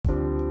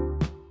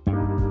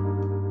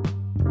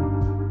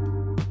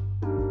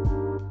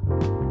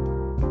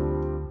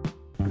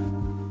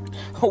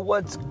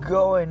What's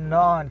going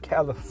on,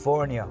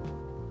 California?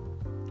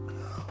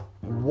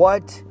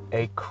 What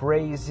a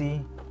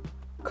crazy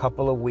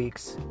couple of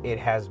weeks it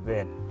has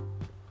been.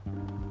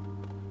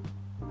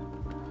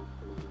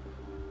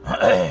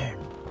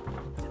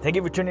 Thank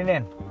you for tuning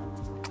in.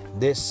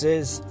 This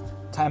is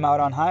Time Out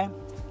on High,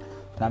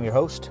 and I'm your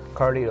host,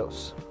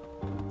 Carlidos.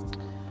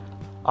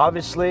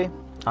 Obviously,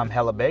 I'm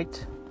hella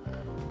baked.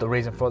 The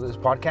reason for this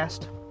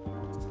podcast,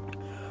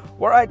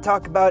 where I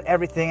talk about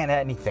everything and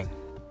anything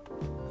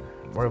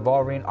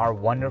revolving our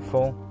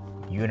wonderful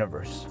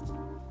universe.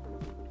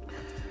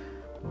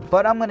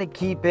 But I'm going to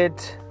keep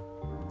it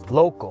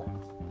local.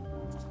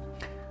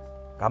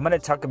 I'm going to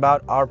talk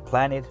about our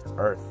planet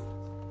Earth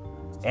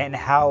and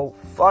how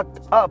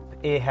fucked up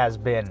it has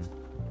been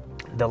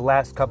the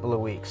last couple of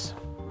weeks.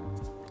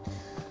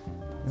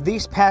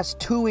 These past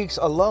 2 weeks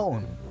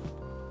alone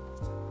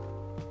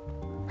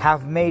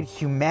have made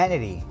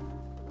humanity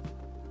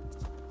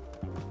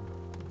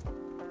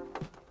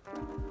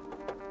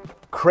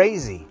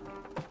crazy.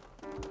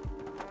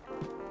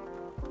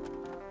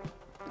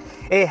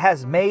 It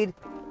has made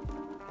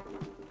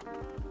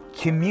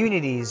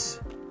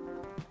communities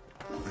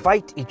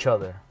fight each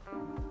other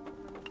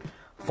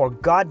for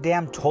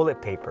goddamn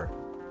toilet paper.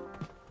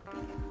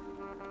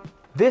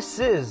 This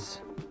is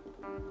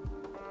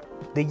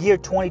the year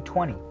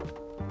 2020.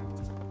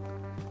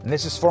 And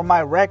this is for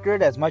my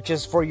record as much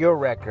as for your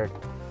record.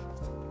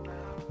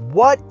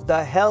 What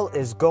the hell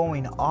is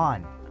going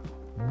on?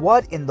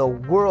 What in the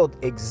world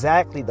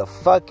exactly the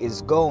fuck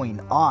is going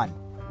on?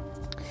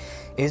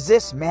 Is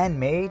this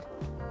man-made?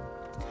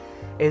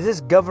 Is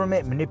this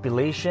government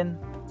manipulation?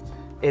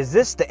 Is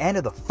this the end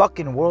of the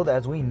fucking world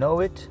as we know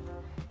it?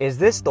 Is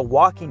this The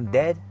Walking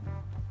Dead?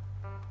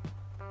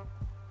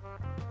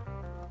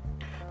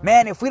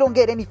 Man, if we don't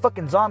get any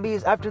fucking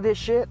zombies after this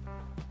shit,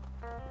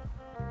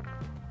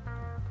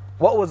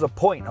 what was the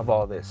point of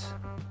all this?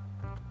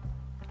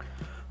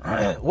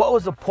 What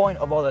was the point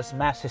of all this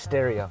mass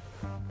hysteria?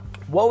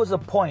 What was the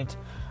point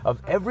of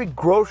every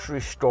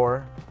grocery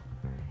store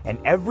and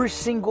every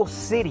single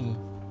city?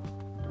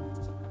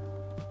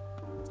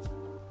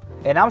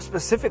 And I'm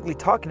specifically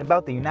talking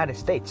about the United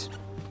States.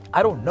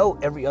 I don't know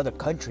every other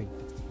country.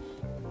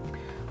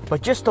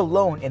 But just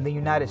alone in the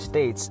United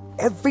States,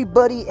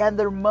 everybody and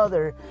their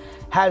mother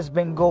has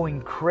been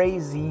going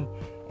crazy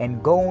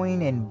and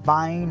going and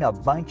buying a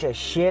bunch of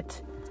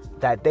shit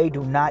that they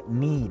do not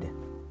need.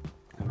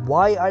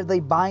 Why are they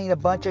buying a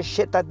bunch of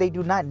shit that they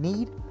do not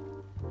need?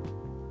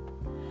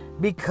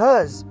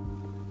 Because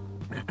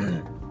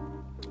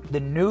the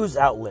news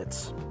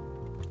outlets,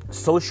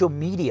 social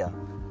media,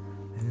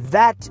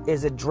 that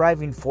is a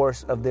driving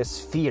force of this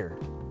fear.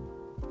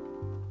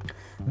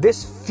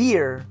 This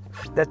fear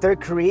that they're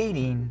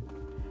creating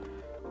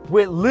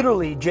with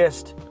literally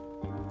just,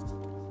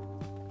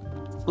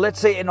 let's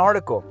say an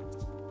article.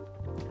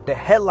 The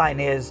headline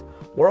is,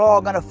 we're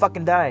all gonna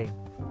fucking die.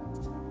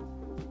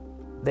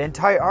 The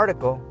entire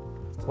article,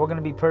 we're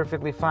gonna be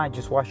perfectly fine,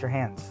 just wash your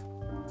hands.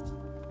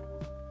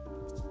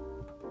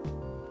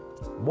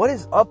 What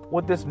is up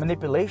with this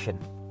manipulation?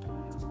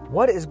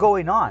 What is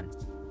going on?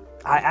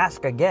 I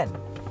ask again.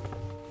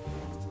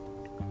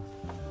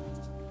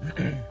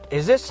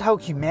 Is this how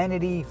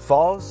humanity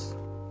falls?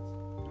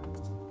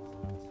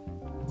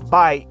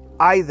 By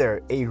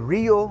either a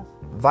real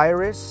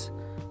virus,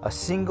 a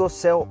single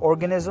cell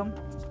organism,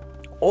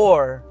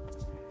 or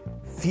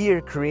fear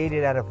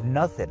created out of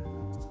nothing?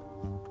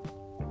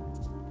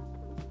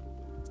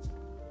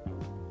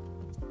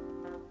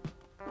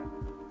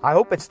 I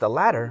hope it's the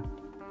latter.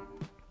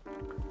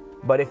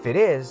 But if it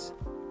is,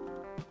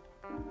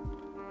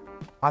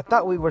 I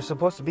thought we were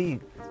supposed to be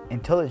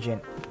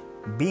intelligent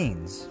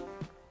beings.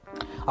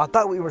 I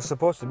thought we were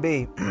supposed to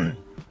be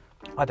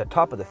at the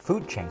top of the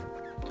food chain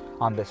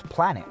on this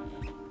planet.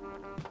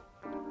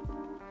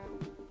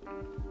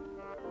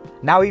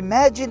 Now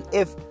imagine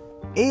if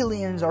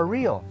aliens are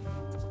real.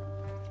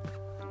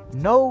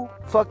 No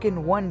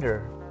fucking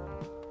wonder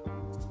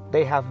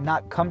they have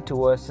not come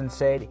to us and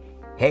said,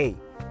 hey,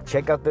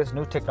 check out this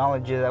new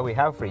technology that we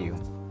have for you.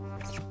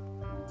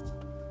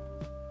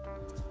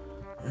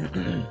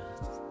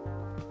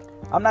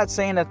 I'm not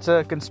saying that's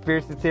a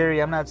conspiracy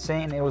theory. I'm not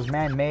saying it was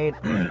man-made.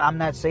 I'm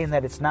not saying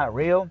that it's not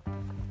real.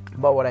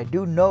 But what I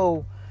do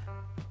know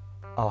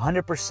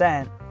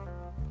 100%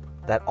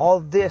 that all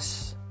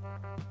this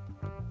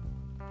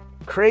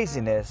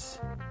craziness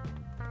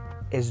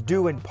is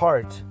due in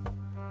part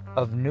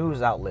of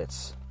news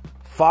outlets.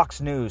 Fox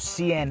News,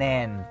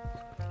 CNN,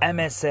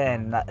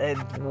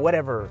 MSN,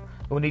 whatever.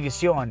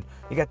 Univision.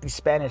 You got these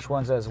Spanish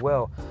ones as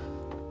well.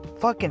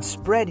 Fucking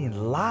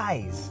spreading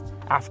lies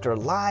after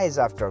lies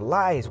after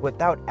lies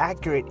without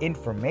accurate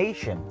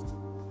information.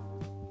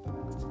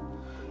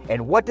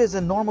 And what does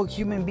a normal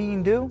human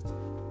being do?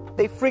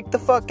 They freak the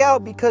fuck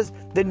out because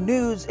the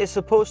news is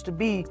supposed to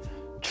be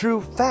true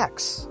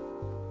facts.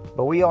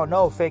 But we all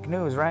know fake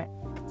news, right?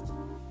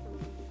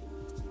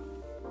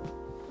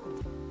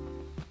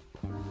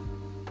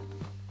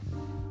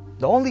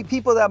 The only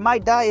people that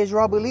might die is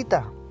your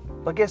abuelita.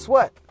 But guess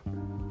what?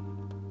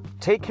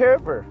 Take care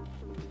of her.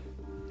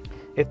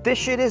 If this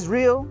shit is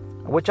real,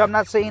 which I'm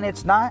not saying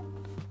it's not,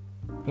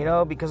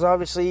 because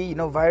obviously,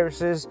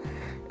 viruses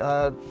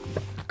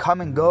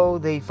come and go,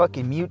 they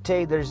fucking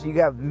mutate. You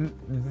got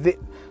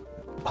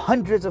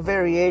hundreds of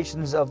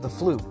variations of the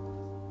flu,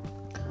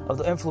 of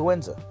the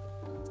influenza.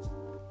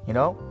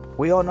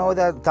 We all know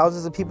that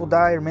thousands of people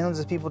die or millions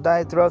of people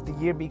die throughout the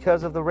year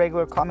because of the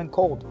regular common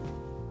cold.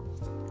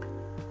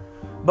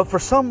 But for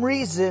some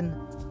reason,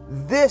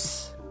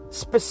 this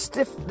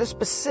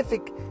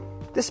specific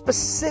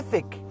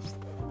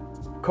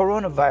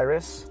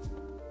coronavirus,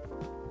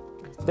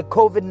 the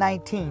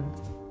COVID-19,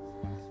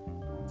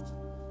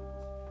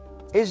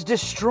 is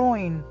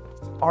destroying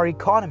our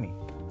economy.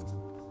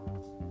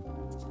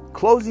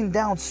 Closing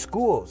down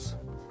schools,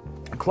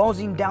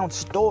 closing down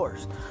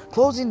stores,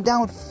 closing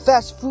down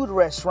fast food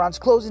restaurants,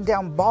 closing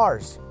down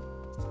bars.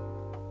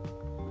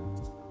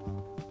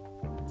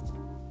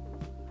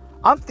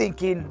 I'm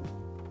thinking,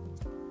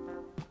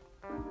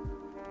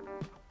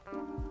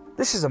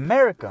 this is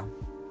America.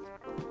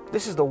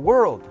 This is the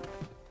world.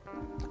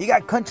 You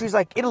got countries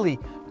like Italy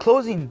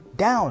closing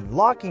down,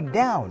 locking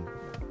down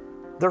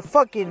their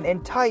fucking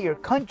entire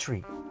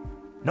country.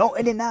 No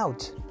in and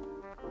out.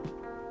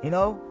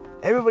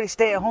 Everybody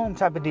stay at home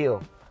type of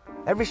deal.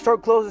 Every store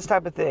closes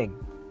type of thing.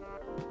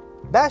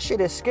 That shit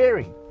is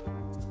scary.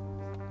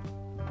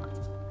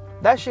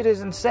 That shit is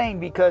insane,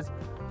 because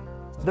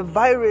the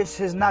virus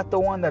is not the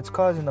one that's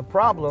causing the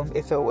problem,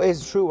 if it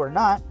is true or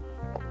not.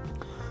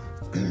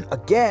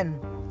 Again,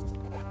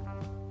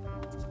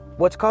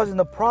 what's causing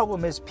the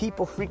problem is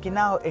people freaking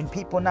out and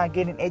people not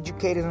getting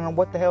educated on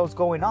what the hell is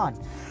going on.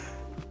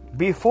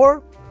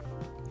 Before,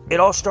 it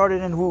all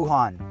started in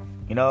Wuhan,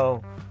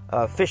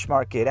 fish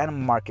market,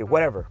 animal market,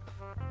 whatever.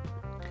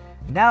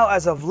 Now,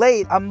 as of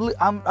late,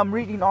 I'm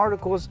reading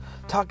articles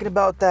talking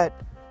about that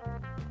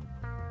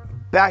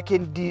back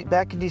in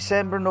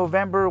December,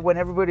 November, when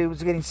everybody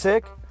was getting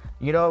sick,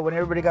 when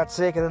everybody got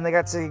sick and then they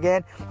got sick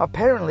again.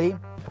 Apparently,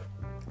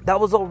 that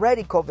was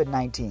already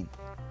COVID-19.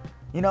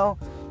 You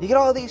get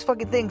all these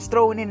fucking things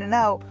thrown in and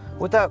out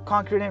without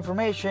concrete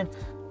information.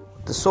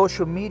 The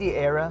social media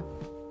era,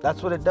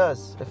 that's what it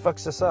does. It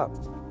fucks us up.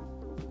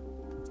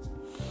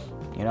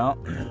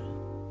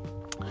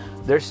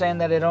 They're saying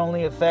that it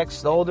only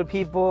affects the older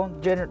people,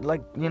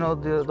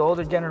 the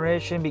older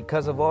generation,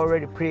 because of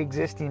already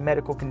pre-existing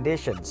medical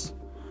conditions.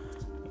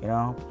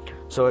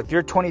 So if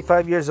you're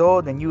 25 years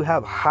old and you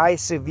have high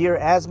severe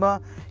asthma,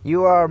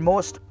 you are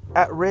most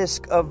at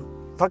risk of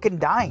fucking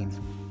dying.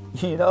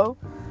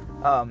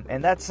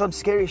 And that's some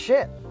scary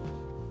shit,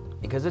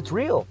 because it's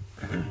real.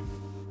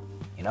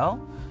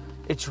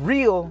 It's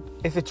real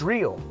if it's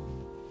real.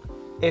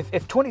 If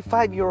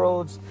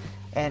 25-year-olds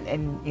and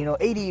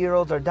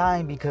 80-year-olds are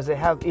dying because they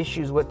have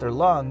issues with their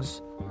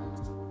lungs,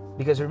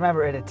 because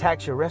remember, it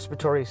attacks your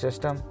respiratory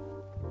system,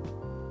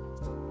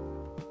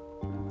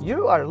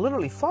 you are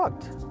literally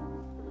fucked.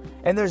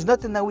 And there's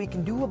nothing that we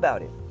can do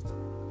about it.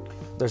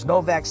 There's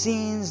no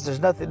vaccines, there's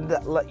nothing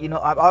that,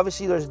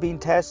 obviously there's been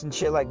tests and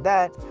shit like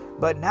that,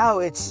 but now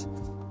it's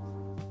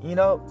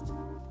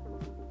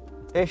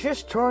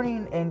just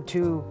turning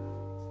into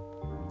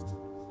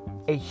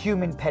a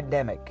human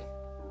pandemic.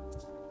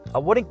 I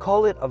wouldn't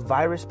call it a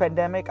virus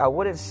pandemic. I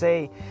wouldn't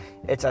say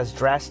it's as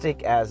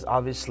drastic as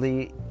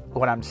obviously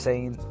what I'm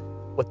saying,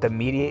 what the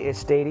media is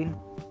stating.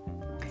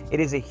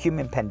 It is a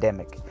human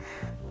pandemic.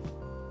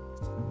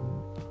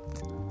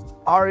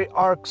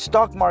 Our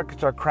stock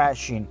markets are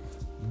crashing.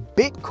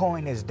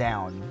 Bitcoin is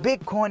down.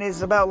 Bitcoin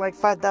is about like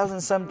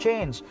 5,000 some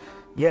change.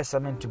 Yes,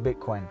 I'm into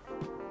Bitcoin.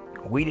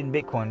 Weed in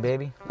Bitcoin,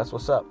 baby. That's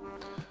what's up.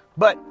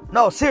 But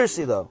no,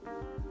 seriously though,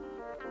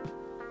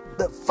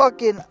 the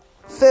fucking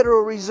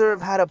Federal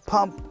Reserve had to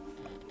pump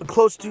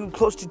close to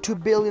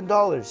 $2 billion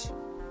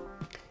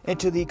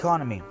into the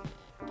economy.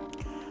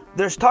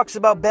 There's talks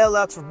about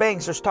bailouts for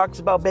banks. There's talks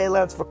about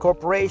bailouts for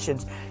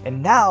corporations.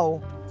 And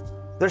now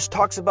there's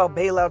talks about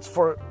bailouts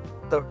for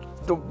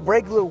the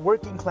regular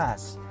working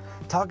class.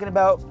 Talking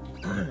about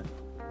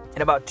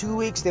in about 2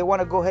 weeks, they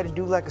want to go ahead and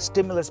do like a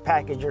stimulus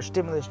package or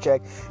stimulus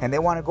check. And they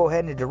want to go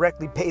ahead and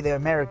directly pay the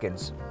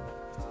Americans.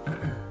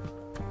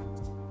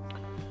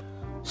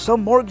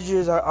 Some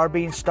mortgages are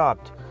being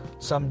stopped.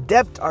 Some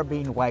debt are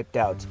being wiped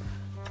out.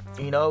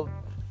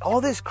 All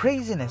this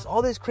craziness.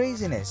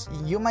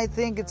 You might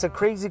think it's a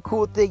crazy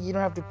cool thing. You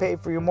don't have to pay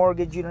for your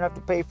mortgage. You don't have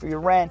to pay for your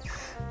rent.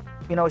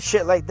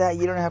 Shit like that.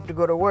 You don't have to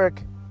go to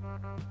work.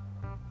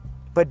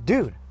 But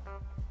dude,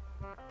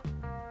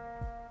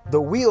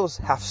 the wheels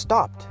have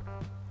stopped.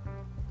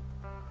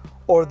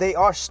 Or they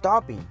are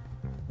stopping.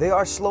 They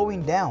are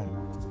slowing down.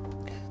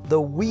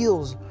 The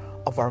wheels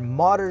of our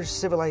modern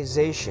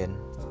civilization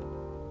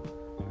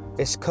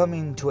is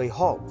coming to a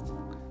halt.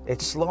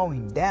 It's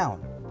slowing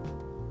down.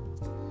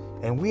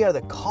 And we are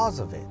the cause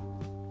of it.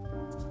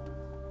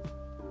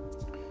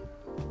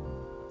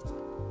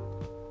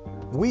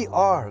 We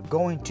are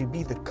going to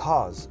be the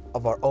cause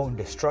of our own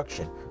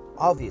destruction,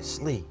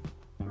 obviously.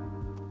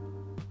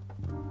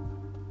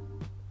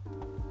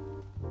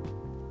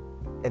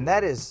 And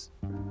that is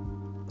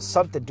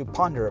something to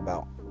ponder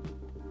about.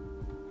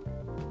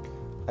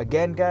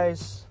 Again,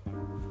 guys,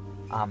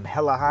 I'm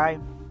hella high.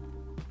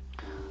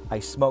 I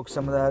smoked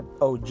some of that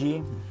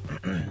OG.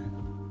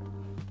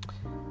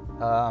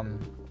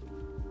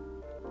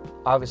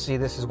 Obviously,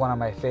 this is one of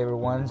my favorite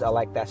ones. I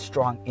like that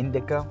strong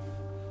indica.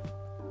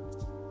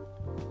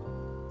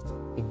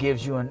 It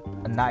gives you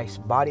a nice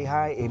body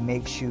high. It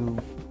makes you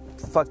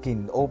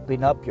fucking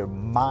open up your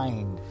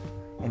mind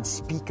and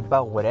speak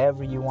about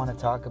whatever you want to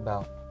talk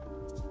about.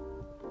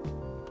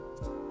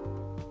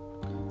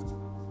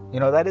 You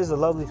know, that is the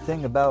lovely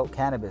thing about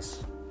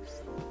cannabis.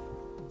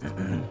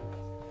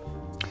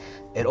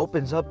 It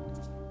opens up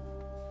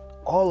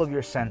all of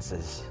your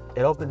senses.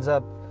 It opens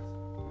up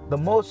the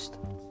most...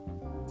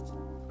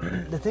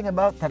 The thing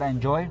about that I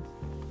enjoy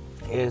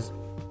is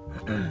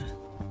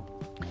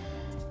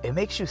it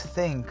makes you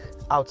think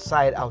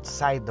outside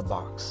the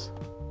box.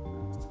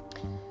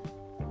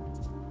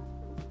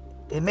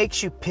 It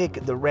makes you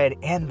pick the red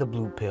and the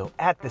blue pill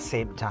at the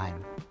same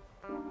time.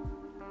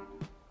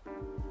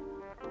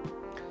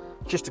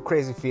 Just a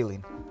crazy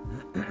feeling.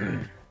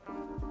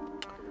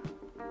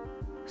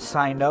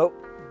 Side note,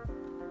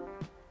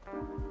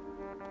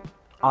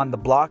 On the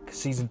Block,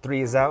 season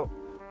 3 is out.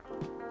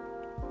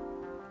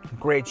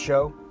 Great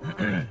show.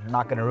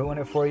 Not going to ruin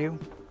it for you,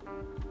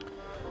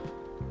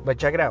 but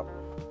check it out.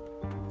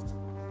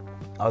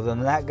 Other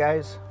than that,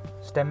 guys,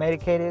 stay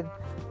medicated.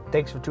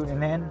 Thanks for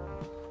tuning in,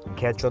 and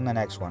catch you on the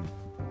next one.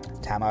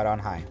 Time out on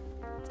high.